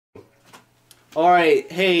Alright,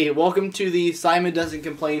 hey, welcome to the Simon Doesn't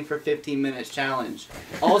Complain for 15 Minutes challenge.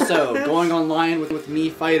 Also, going online with me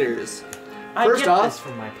fighters. First off, this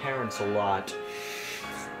from my parents a lot.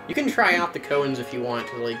 You can try out the cones if you want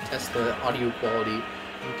to, like, test the audio quality.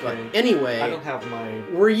 Okay. But anyway, I don't have my...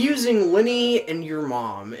 We're using Lenny and your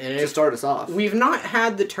mom, and to start us off. We've not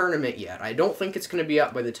had the tournament yet. I don't think it's going to be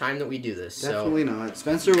up by the time that we do this. Definitely not.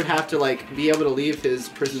 Spencer would have to, like, be able to leave his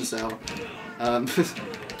prison cell.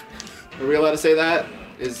 Are we allowed to say that?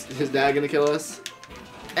 Is his dad gonna kill us?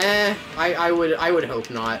 I would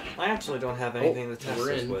hope not. I actually don't have anything to test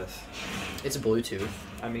this with. It's Bluetooth.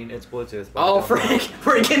 I mean, it's Bluetooth. But oh, for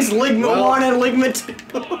against Ligma 1 and Ligma 2.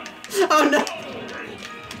 Oh no!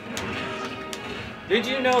 Did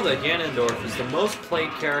you know that Ganondorf is the most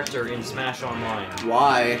played character in Smash Online?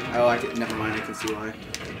 Why? Oh, never mind. I can see why.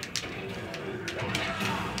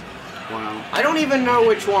 Wow. I don't even know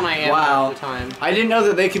which one I am all the time. I didn't know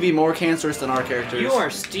that they could be more cancerous than our characters. You are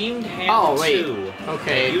Steamed Ham 2.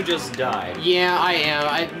 Okay. You just died. Yeah, I am.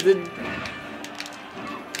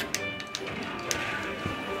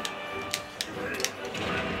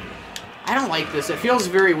 I don't like this. It feels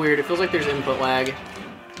very weird. It feels like there's input lag.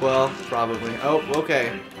 Well, probably. Oh,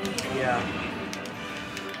 okay. Yeah.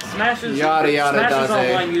 Smash is yada yada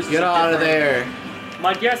Online uses Get out of there.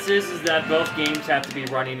 My guess is that both games have to be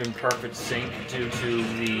running in perfect sync due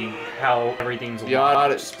to how everything's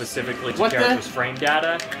locked specifically to characters' frame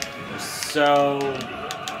data. So,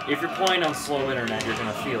 if you're playing on slow internet, you're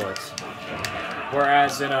gonna feel it.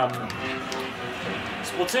 Whereas in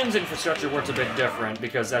Splatoon's infrastructure works a bit different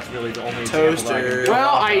because that's really the only Toaster.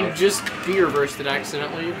 Well, I just reversed it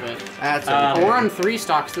accidentally, but that's we're on 3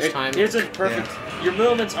 stocks this time. It isn't perfect. Yeah. Your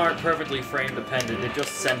movements aren't perfectly frame dependent. It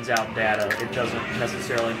just sends out data. It doesn't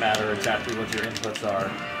necessarily matter exactly what your inputs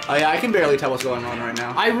are. Oh yeah, I can barely tell what's going on right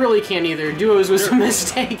now. I really can't either. Duos was a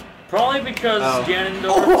mistake. Probably because Ganondorf...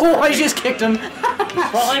 Oh, I just kicked him.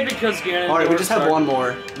 Probably because Ganondorf... Alright, we just have one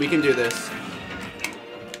more. We can do this.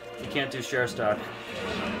 You can't do share stock.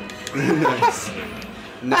 Nice.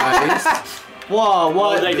 Nice. Whoa,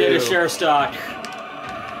 what? Oh, they did a share stock.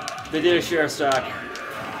 They did a share stock.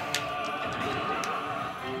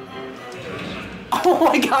 Oh,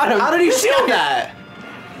 I got him! How did he steal that?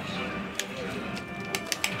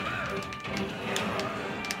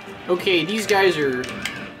 Okay, these guys are...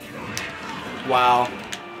 Wow.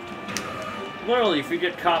 Literally, if you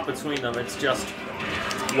get caught between them, it's just...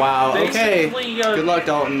 Wow, okay. Good luck,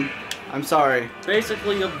 Dalton. I'm sorry.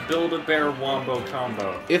 Basically a Build-A-Bear Wombo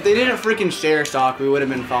combo. If they didn't freaking share stock, we would have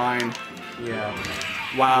been fine. Yeah.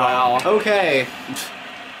 Wow. Okay.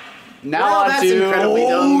 Now on to...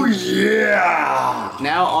 Oh, yeah!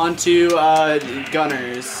 Now on to,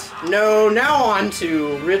 Gunners. No, now on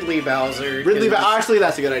to Ridley Bowser. Actually,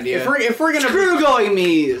 that's a good idea. If we're gonna... Screw going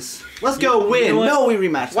me's! Let's go win! You know no, we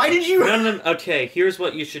rematch. Why did you... No, okay, here's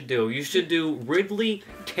what you should do. You should do Ridley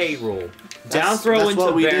K-roll. Down throw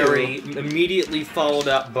into Barry, immediately followed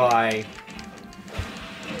up by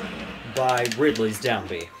Ridley's down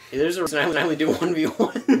B. Yeah, there's a reason I only do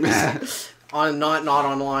 1v1. Not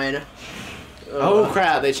online. Oh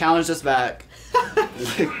crap, they challenged us back.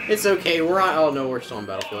 It's okay, we're on... Oh no, we're still on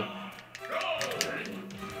Battlefield.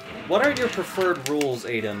 What are your preferred rules,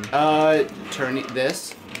 Aidan? Turn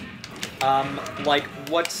this. Like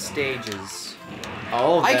what stages?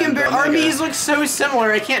 Oh, I can bear... Our Mii's look so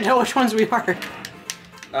similar, I can't tell which ones we are.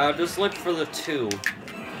 Just look for the 2.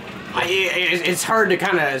 It's hard to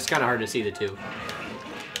it's kind of hard to see the 2.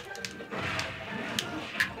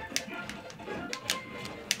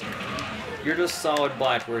 You're just solid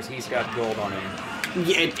black, whereas he's got gold on him.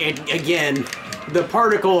 Yeah, again, the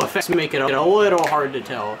particle effects make it a little hard to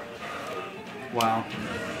tell. Wow.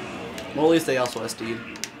 Well, at least they also SD'd.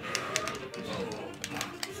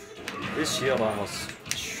 This shield almost...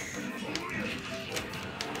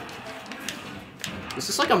 Is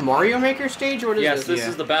this like a Mario Maker stage, or what is yes, this? Yes, this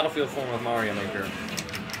is the Battlefield form of Mario Maker.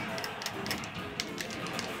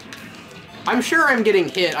 I'm sure I'm getting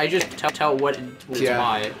hit, I just tell what it's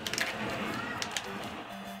by.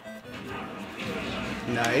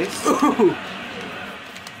 Nice. Ooh.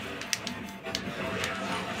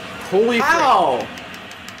 Holy Ow!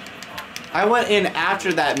 I went in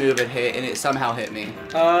after that move had hit, and it somehow hit me.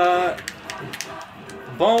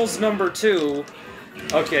 Balls number 2.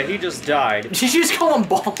 Okay, he just died. Did you just call him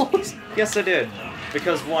balls? Yes, I did.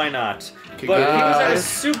 Because why not? But he was at a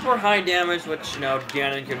super high damage, which, you know,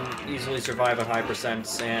 Ganon can easily survive at high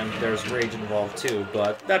percents, and there's rage involved too,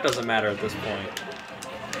 but that doesn't matter at this point.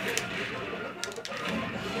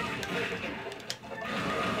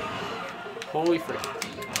 Holy frick.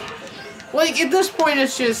 Like, at this point,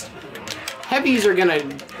 it's just... Heavies are gonna...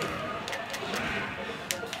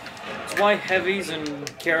 why heavies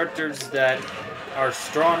and characters that are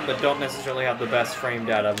strong but don't necessarily have the best frame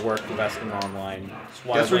data work the best in online. That's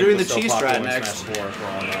why Guess we're Link doing was the so cheese popular strat in next. Smash 4 for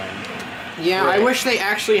online. Yeah, Right. I wish they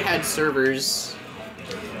actually had servers.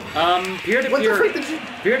 Peer-to-peer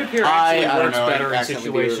I actually don't works know, I better in accidentally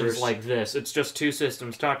situations reversed. like this. It's just two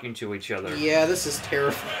systems talking to each other. Yeah, this is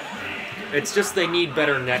terrifying. It's just they need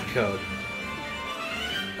better netcode.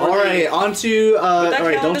 Alright, on to,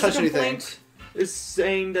 alright, don't touch anything. complaint? Is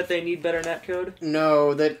saying that they need better netcode?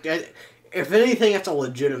 No, if anything, that's a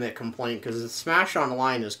legitimate complaint, because Smash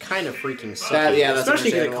Online is kind of freaking sucky. Yeah, that's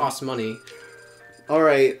especially because it understandable. costs money.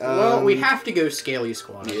 Alright, Well, we have to go Scalie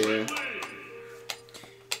Squad. Yeah.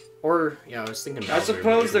 Or, yeah, I was thinking I Bowser,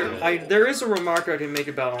 suppose but- there is a remark I can make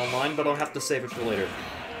about online, but I'll have to save it for later.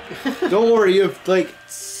 Don't worry, you have, like,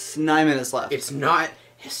 9 minutes left. It's not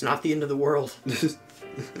the end of the world.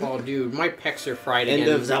 Oh, dude, my pecs are fried End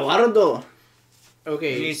again. of Zawardo.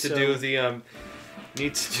 Okay, You need so... to do the,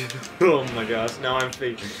 oh my gosh, now I'm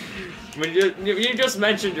thinking. When you just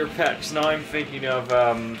mentioned your pecs, now I'm thinking of,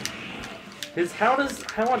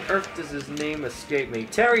 how on earth does his name escape me?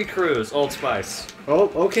 Terry Crews, Old Spice. Oh,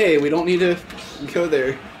 okay, we don't need to go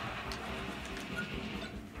there.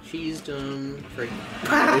 She's done for...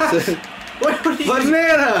 It's a What are you...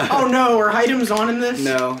 banana! Oh no, are items on in this?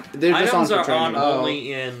 No, they're just on Items for are on training.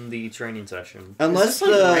 only in the training session. Unless Is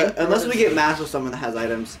this, like, ranked unless we or- get matched with someone that has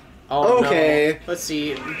items. Oh, Okay. no. Let's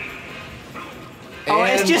see. Oh,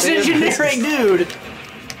 it's And just a there's- generic dude!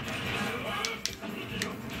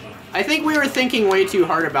 I think we were thinking way too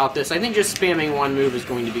hard about this. I think just spamming one move is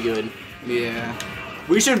going to be good. Yeah.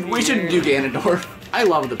 We should do Ganondorf. I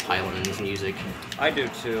love the pilot in his music. I do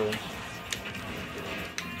too.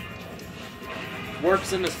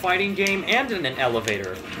 Works in this fighting game and in an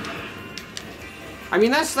elevator. I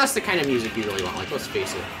mean, that's the kind of music you really want. Like, let's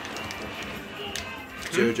face it.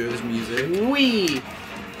 JoJo's music. Wee.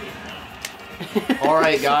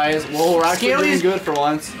 Alright, guys. Well, we're actually doing Scally's- good for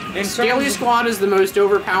once. In Scalie terms- Squad is the most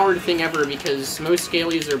overpowered thing ever because most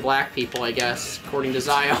Scalies are black people, I guess, according to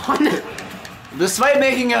Zion. Despite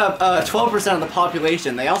making up 12% of the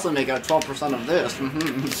population, they also make up 12% of this.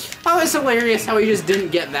 Oh, it's hilarious how he just didn't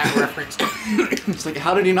get that reference. It's like,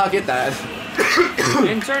 how did he not get that?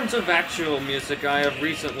 In terms of actual music, I have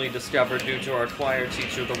recently discovered, due to our choir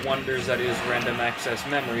teacher, the wonders that is Random Access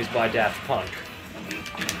Memories by Daft Punk.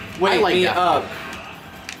 Wait, like me that. up.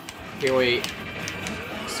 Here, wait.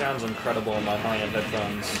 Sounds incredible in my high-end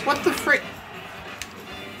headphones. What the frick?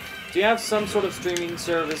 Do you have some sort of streaming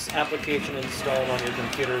service application installed on your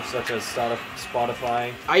computer, such as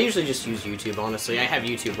Spotify? I usually just use YouTube, honestly. I have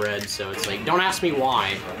YouTube Red, so it's like, don't ask me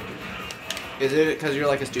why. Is it because you're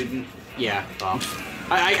like a student? Yeah, well,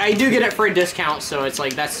 I do get it for a discount, so it's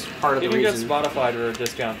like, that's part of You the can get reason. Spotify for a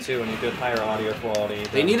discount too, and you get higher audio quality.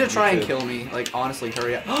 They than need to try and YouTube. kill me. Like, honestly,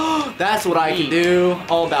 hurry up. That's what I can do.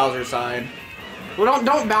 All Bowser side. Well,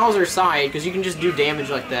 don't Bowser side, because you can just do damage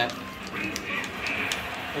like that.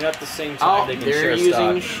 And at the same time, Oh, they can they're share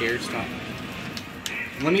using stock. share stock.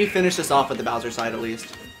 Let me finish this off with the Bowser side at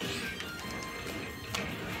least.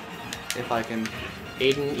 If I can.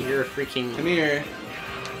 Aidan, you're a freaking... Come here.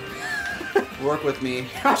 Work with me.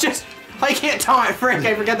 I can't taunt, frick,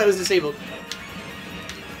 I forgot that was disabled.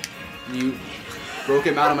 You broke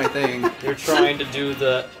him out of my thing. You're trying to do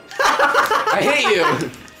the... I hate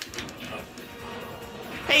you!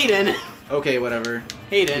 Hayden! Okay, whatever.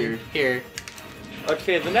 Hayden, here.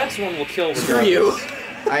 Okay, the next one will kill the Screw you.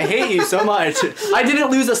 I hate you so much. I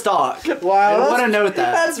didn't lose a stock. Wow, I want to note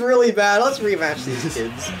that. That's really bad. Let's rematch these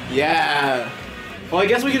kids. Yeah. Well, I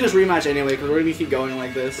guess we could just rematch anyway, because we're going to keep going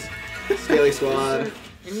like this. Scalie Squad.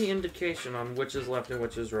 Any indication on which is left and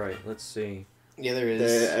which is right? Let's see. Yeah, there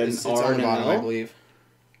is. An It's R on and the bottom, an I L? believe.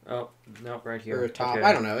 Oh, no, right here. Or a top. Okay.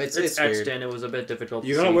 I don't know. It's etched weird. in. It was a bit difficult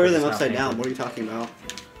You to gotta see, wear but them it's not upside down. painted. What are you talking about?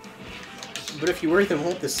 But if you wear them,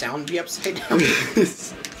 won't the sound be upside down?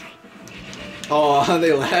 Oh,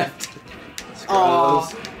 they left. Aw.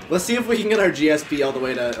 Gross. Let's see if we can get our GSP all the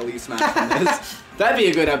way to Elite Smash from this. That'd be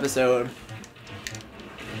a good episode.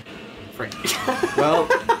 Frick. Well,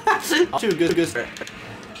 too good.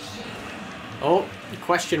 Oh,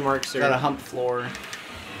 question mark, sir. Got a hump floor.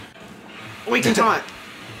 We can taunt.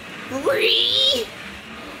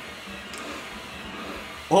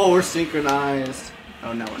 Oh, we're synchronized.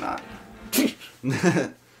 Oh no, we're not.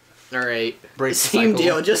 Alright. Break the Same cycle.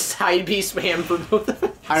 deal, just side B spam for both of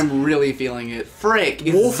us. I'm really feeling it. Frick,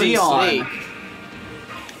 it's Wolf and Xeon. snake.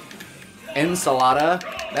 Ensalada.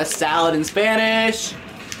 That's salad in Spanish.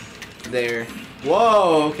 There.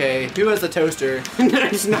 Whoa, okay. Who has the toaster?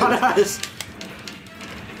 It's not us.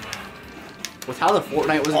 With how the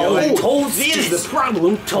Fortnite was Oh, going. Toads is the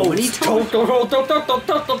problem. Toads. Totoro.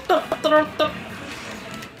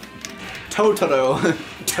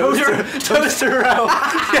 Totoro.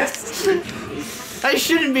 Yes. That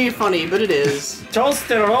shouldn't be funny, but it is.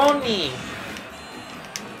 Toasteroni.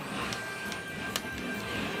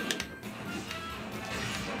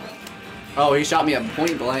 Oh, he shot me at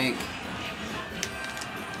point blank.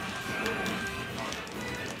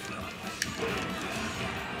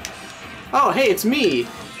 Oh, hey, it's me.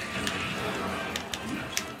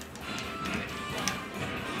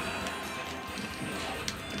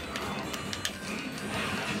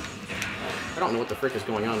 I don't know what the frick is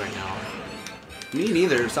going on right now. Me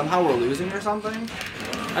neither. Somehow we're losing or something?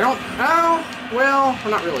 I don't... Oh, well,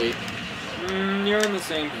 we're not really. You're in the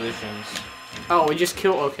same positions. Oh, we just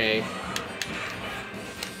killed... Okay.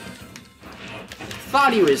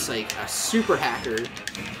 Thought he was, like, a super hacker.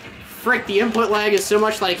 Frick, the input lag is so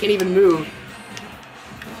much that I can't even move.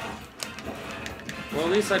 Well,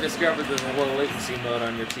 at least I discovered there's a low latency mode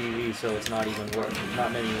on your TV, so it's not even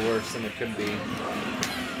not any worse than it could be.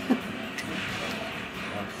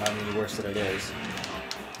 Well, not any worse than it is.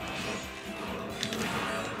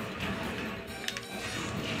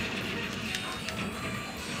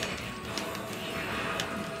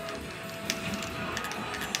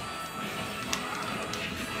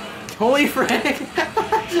 Holy frick!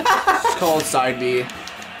 It's called side B.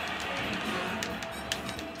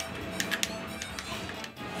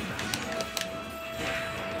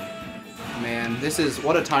 Man, this is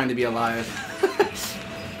what a time to be alive.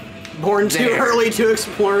 Born too early to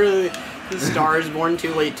explore the stars, born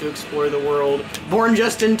too late to explore the world. Born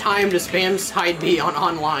just in time to spam side B on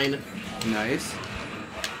online. Nice.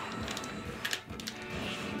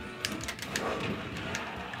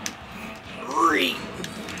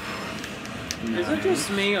 Is it just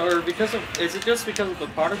me, or is it just because of the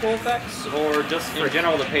particle effects, or just in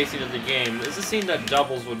general the pacing of the game? Does it seem that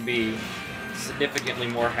doubles would be significantly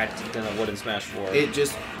more hectic than it would in Smash 4? It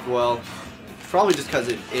just, well, probably just because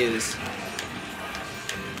it is.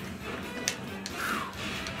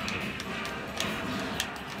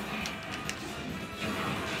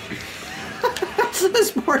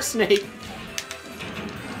 This poor snake.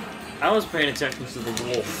 I was paying attention to the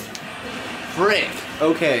wolf. Frick!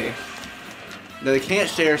 Okay. They can't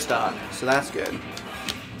share stock, so that's good.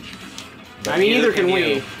 I mean, neither can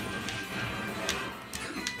we.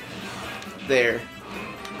 There.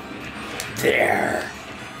 There.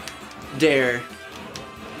 Dare.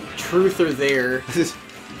 Truth or there.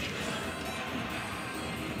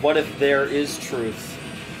 What if there is truth?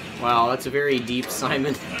 Wow, that's a very deep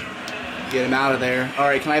Simon. Get him out of there.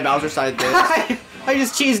 Alright, can I Bowser side this? I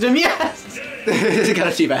just cheesed him, yes! Got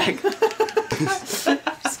a teabag.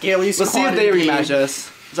 Scalie Squad. Let's see if they rematch us.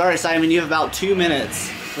 Sorry, Simon, you have about 2 minutes.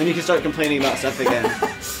 Then you can start complaining about stuff again.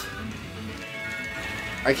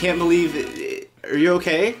 I can't believe it. Are you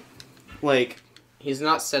okay? Like... He's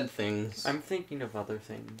not said things. I'm thinking of other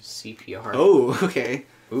things. CPR. Oh, okay.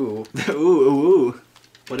 Ooh. Ooh, ooh, ooh.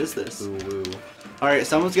 What is this? Ooh, ooh. Alright,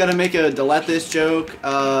 someone's gotta make a delete this joke,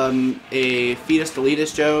 a fetus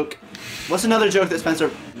deletus joke. What's another joke that Spencer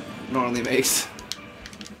normally makes?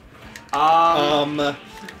 I'm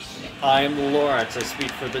Lorax, I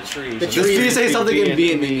speak for the trees. The Just for you to say speak something in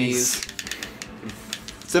Vietnamese.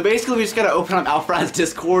 So basically we just gotta open up Alfred's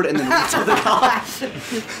Discord and then read something off.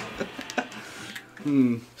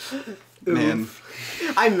 Man.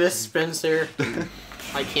 I miss Spencer.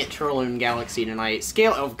 I can't troll in Galaxy tonight.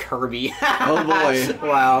 Scale of Kirby. Oh boy.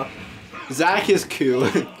 Wow. Zach is cool.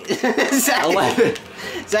 Zach, 11.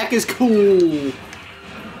 Zach is cool.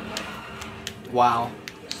 Wow.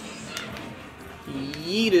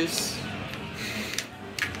 Yeetus.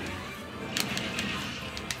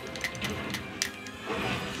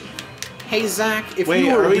 Hey Zach, if Wait,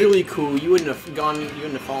 you were are we- really cool, you wouldn't have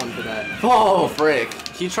fallen for that. Oh, frick.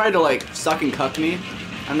 He tried to, like, suck and cuck me.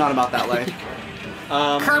 I'm not about that life.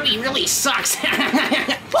 Kirby really sucks.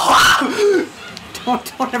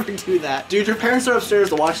 don't ever do that. Dude, your parents are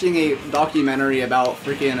upstairs watching a documentary about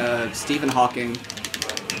freaking Stephen Hawking.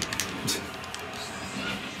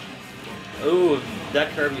 Ooh,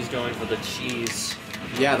 that Kirby's going for the cheese.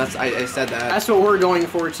 Yeah, that's I said that. That's what we're going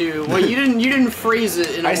for too. Well, you didn't phrase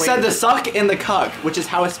it in a way. I said the that- suck and the cuck, which is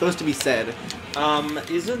how it's supposed to be said.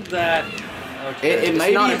 Isn't that... Okay. It It's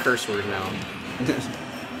might not be a curse word now.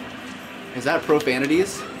 Is that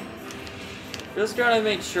profanities? Just gotta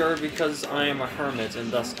make sure, because I am a hermit and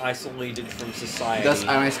thus isolated from society. Thus,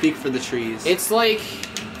 I speak for the trees. It's like,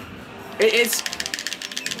 it's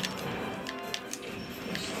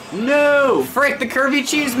No! frick. The Kirby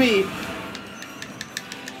cheese me.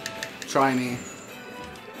 Try me.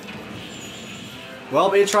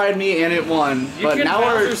 Well, it tried me and it won. You But can now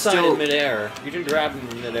we're Bowser sign still. in midair. You can grab him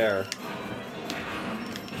in midair.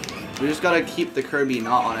 We just gotta keep the Kirby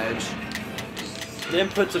not on edge. The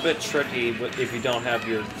input's a bit tricky, but if you don't have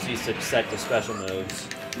your C6 set to special moves.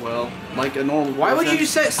 Well, like a normal. Why would person, you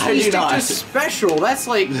set I do C-stick not. to special? That's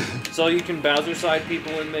like... So you can Bowser side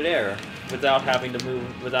people in midair without having to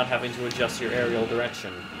move, without having to adjust your aerial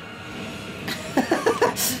direction.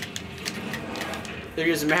 They're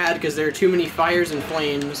just mad because there are too many fires and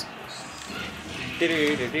flames.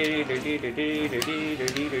 Table, table,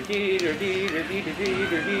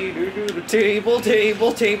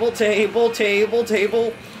 table, table, table,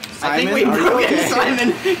 table. I think Simon, we are you broke okay?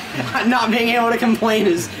 Simon. Not being able to complain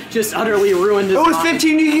is just utterly ruined his Oh, it's mind.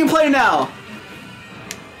 15. You can play now.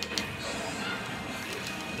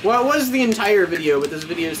 Well, it was the entire video, but this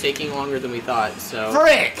video is taking longer than we thought, so...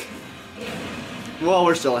 Frick! Well,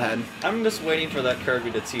 we're still ahead. I'm just waiting for that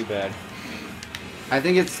Kirby to teabag. I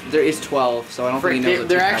think there is 12, so I don't think he knows.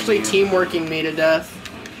 They're actually teamworking me to death.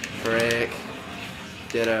 Frick.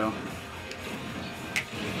 Ditto.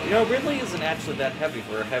 You know, Ridley isn't actually that heavy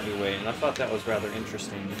for a heavyweight, and I thought that was rather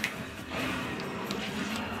interesting.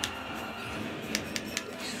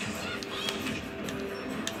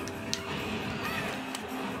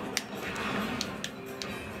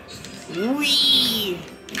 Whee!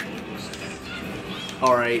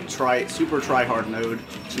 Alright, super try hard mode.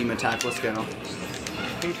 Team attack, let's go.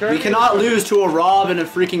 Kirby We cannot lose to a Rob and a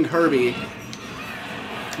freaking Kirby.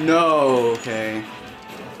 No, okay.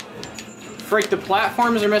 Frick, the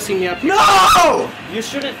platforms are messing me up. No! You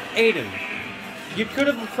shouldn't, Aidan. You could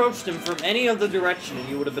have approached him from any other direction and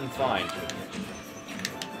you would have been fine.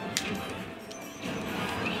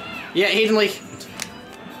 Yeah, Aidan, like...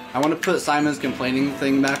 I want to put Simon's complaining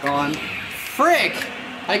thing back on. Frick!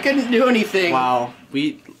 I couldn't do anything. Wow,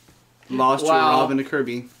 we lost to a Rob and a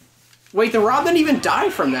Kirby. Wait, the Rob didn't even die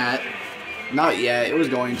from that. Not yet, it was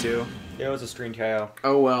going to. Yeah, it was a screen KO.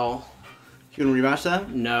 Oh well. You want to rematch that?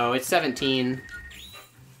 No, it's 17.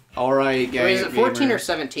 Alright, guys. Wait, is it 14 or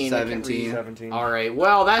 17? 17. 17. Alright,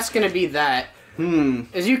 well, that's gonna be that.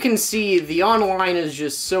 As you can see, the online is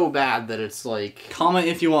just so bad that it's like... Comment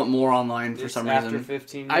if you want more online for It's some after reason.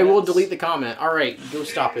 15 minutes. I will delete the comment. Alright, go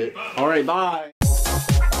stop it. Alright, bye.